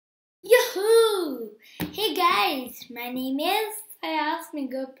guys, my name is Saiasmi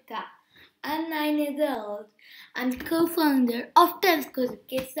Gupta. I'm 9 years old. I'm the co-founder of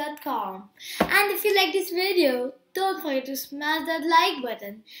TenSchoolKids.com. And if you like this video, don't forget to smash that like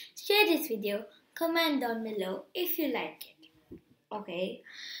button, share this video, comment down below if you like it. Okay,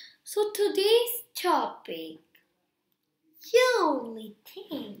 so today's topic, you only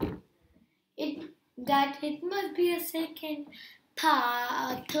think that it must be a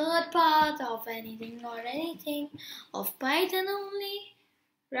third part of anything of Python only,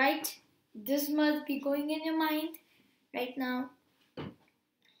 right? This must be going in your mind right now.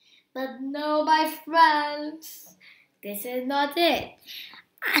 But no, my friends, this is not it.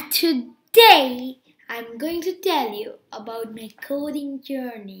 Today, I'm going to tell you about my coding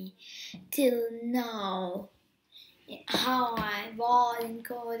journey till now. How I was in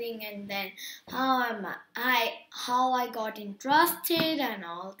coding, and then how I got interested and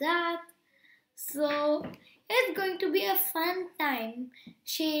all that. So it's going to be a fun time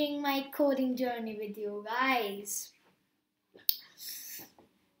sharing my coding journey with you guys.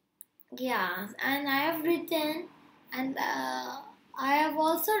 Yeah, and I have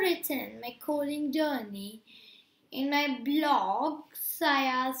also written my coding journey in my blog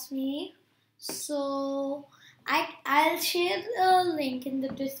Saiasmi. So I'll share a link in the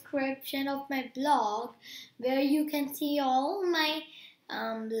description of my blog where you can see all my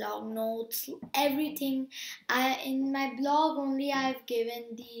blog notes, everything. In my blog only I've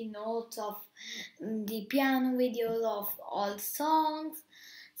given the notes of the piano videos of all songs.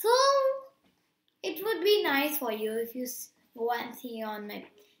 So it would be nice for you if you go and see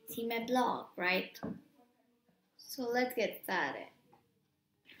my blog, right? So let's get started.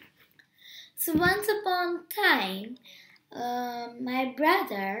 So once upon a time, my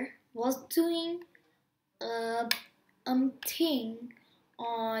brother was doing thing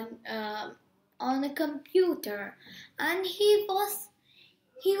on a computer, and he was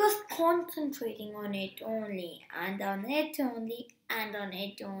concentrating on it only, and on it only, and on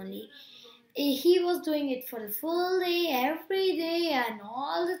it only. He was doing it for the full day, every day, and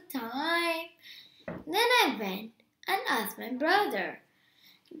all the time. Then I went and asked my brother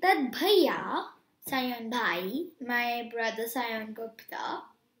that Bhaiya, Sayan Bhai, my brother Sayan Gupta,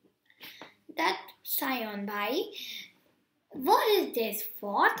 that Sayan Bhai, what is this?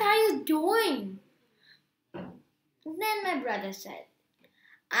 What are you doing? Then my brother said,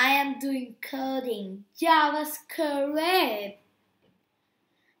 I am doing coding, JavaScript.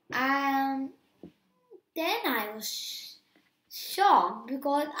 Then I was shocked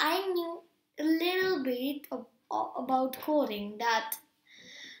because I knew a little bit about coding. That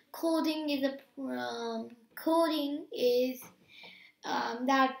coding is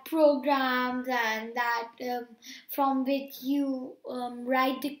that programs and that from which you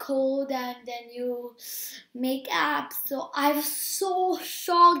write the code and then you make apps. So I was so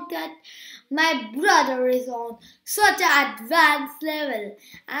shocked that my brother is on such an advanced level,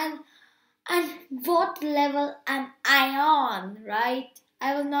 and what level am I on, right?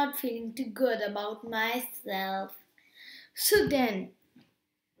 I was not feeling too good about myself. So then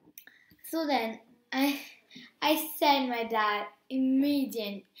I sent my dad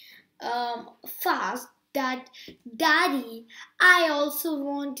immediate fast that Daddy, I also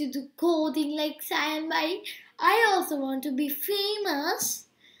want to do coding like Sayan Bhai. I also want to be famous.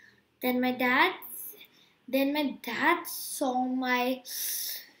 Then my dad saw my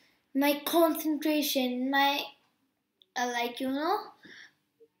concentration, my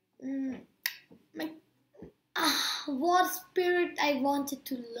what spirit I wanted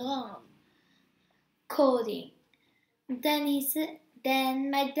to learn coding. Then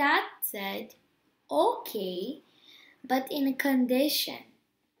my dad said, okay, but in a condition.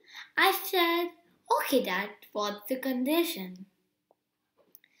 I said, okay, Dad, what's the condition?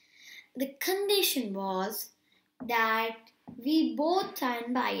 The condition was that we both,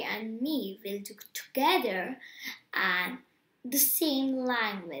 Sayan Bhai and me, will do together and the same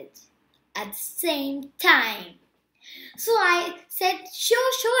language at the same time. So I said,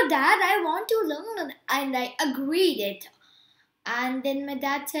 sure, Dad, I want to learn, and I agreed it. And then my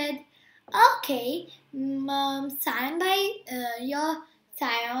dad said, okay, Sayan Bhai, your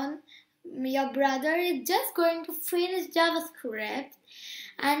brother is just going to finish JavaScript,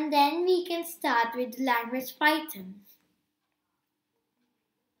 and then we can start with the language Python.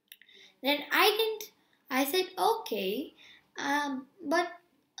 Then I said, okay, but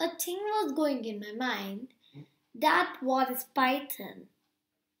a thing was going in my mind, that what is Python?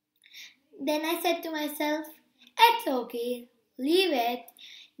 Then I said to myself, it's okay, leave it.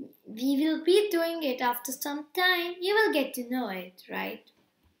 We will be doing it after some time. You will get to know it, right?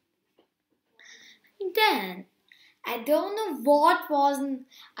 Then I don't know what was,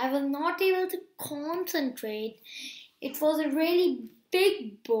 I was not able to concentrate. It was a really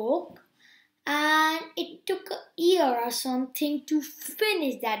big book and it took a year or something to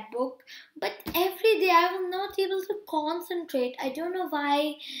finish that book. But every day I was not able to concentrate. I don't know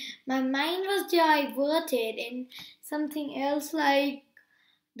why. My mind was diverted in something else, like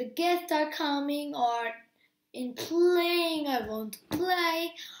the guests are coming, or in playing, I want to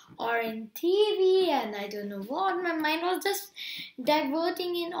play, or in TV, and I don't know what. My mind was just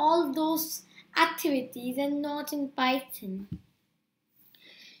diverting in all those activities and not in Python.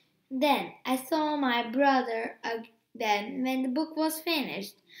 Then I saw my brother. Then, when the book was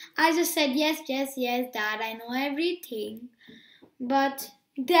finished, I just said, yes, yes, yes, Dad, I know everything. But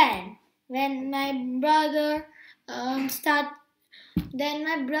then, when my brother start then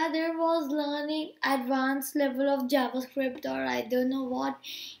my brother was learning advanced level of JavaScript, or I don't know what.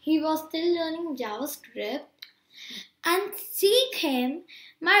 He was still learning JavaScript. And seeing him,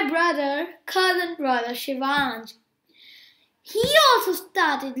 my cousin brother Shivansh, he also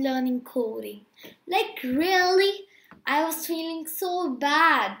started learning coding. Like really, I was feeling so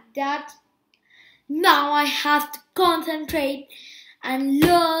bad that now I have to concentrate and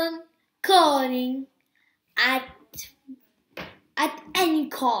learn coding at any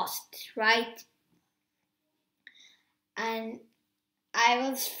cost, right? And I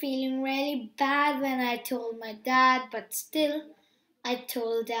was feeling really bad when I told my dad, but still, I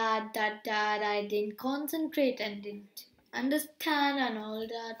told dad that I didn't concentrate and didn't understand and all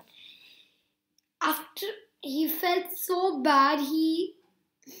that. After he felt so bad, he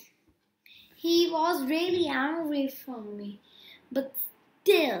was really angry from me, but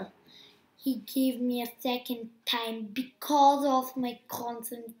still, he gave me a second time because of my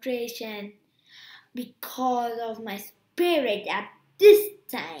concentration, because of my spirit at this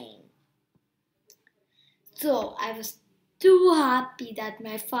time. So I was too happy that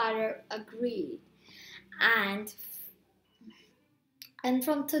my father agreed. And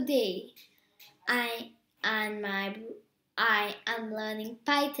from today, I and my I am learning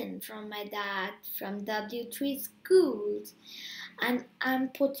Python from my dad from W3 schools, and I'm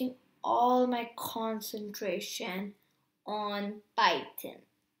putting all my concentration on Python.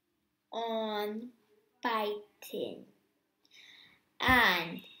 On Python.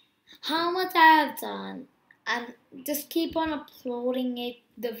 And how much I have done, and just keep on uploading it,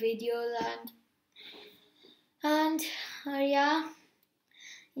 the videos, and yeah.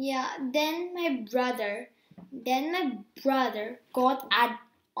 Then my brother got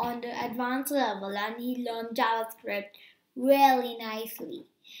on the advanced level and he learned JavaScript really nicely.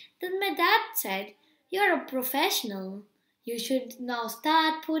 Then my dad said, "You're a professional. You should now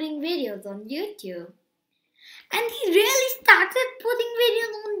start putting videos on YouTube." And he really started putting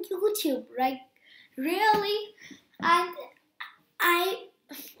videos on YouTube, right? Really. And I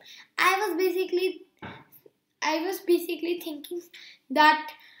I was basically thinking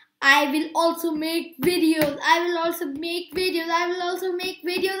that I will also make videos. I will also make videos. I will also make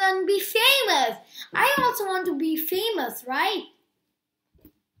videos and be famous. I also want to be famous, right?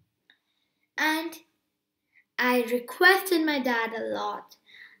 And I requested my dad a lot.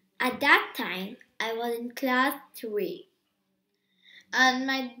 At that time, I was in class 3. And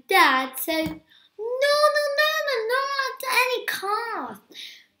my dad said, no, not at any cost.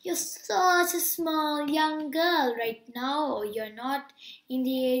 You're such a small young girl right now. You're not in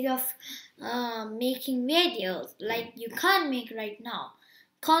the age of making videos. Like you can't make right now.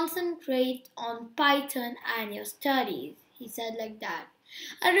 Concentrate on Python and your studies. He said like that.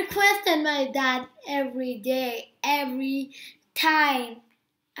 I requested my dad every day, every time,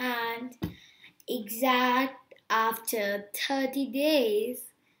 and exact after 30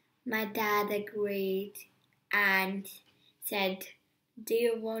 days, my dad agreed and said, "Do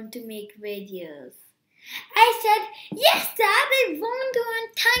you want to make videos?" I said, "Yes, Dad, I want to,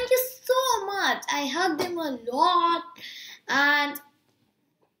 and thank you so much." I hugged him a lot, and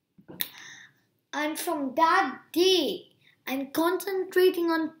from that day, I'm concentrating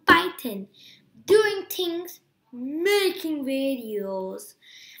on Python, doing things, making videos,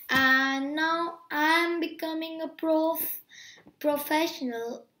 and now I'm becoming a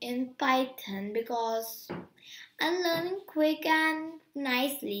professional in Python because I'm learning quick and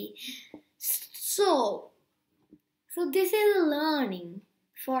nicely. So this is a learning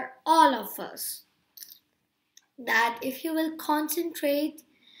for all of us that if you will concentrate,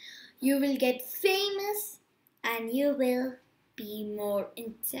 you will get famous and you will be more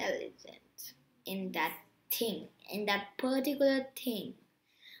intelligent in that thing, in that particular thing.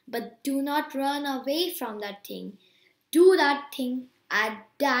 But do not run away from that thing. Do that thing at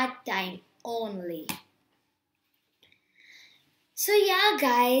that time only. So yeah,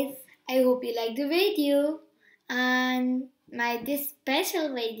 guys, I hope you liked the video and this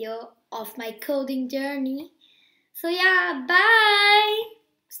special video of my coding journey. So yeah, bye.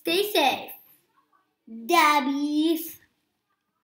 Stay safe, dabbies.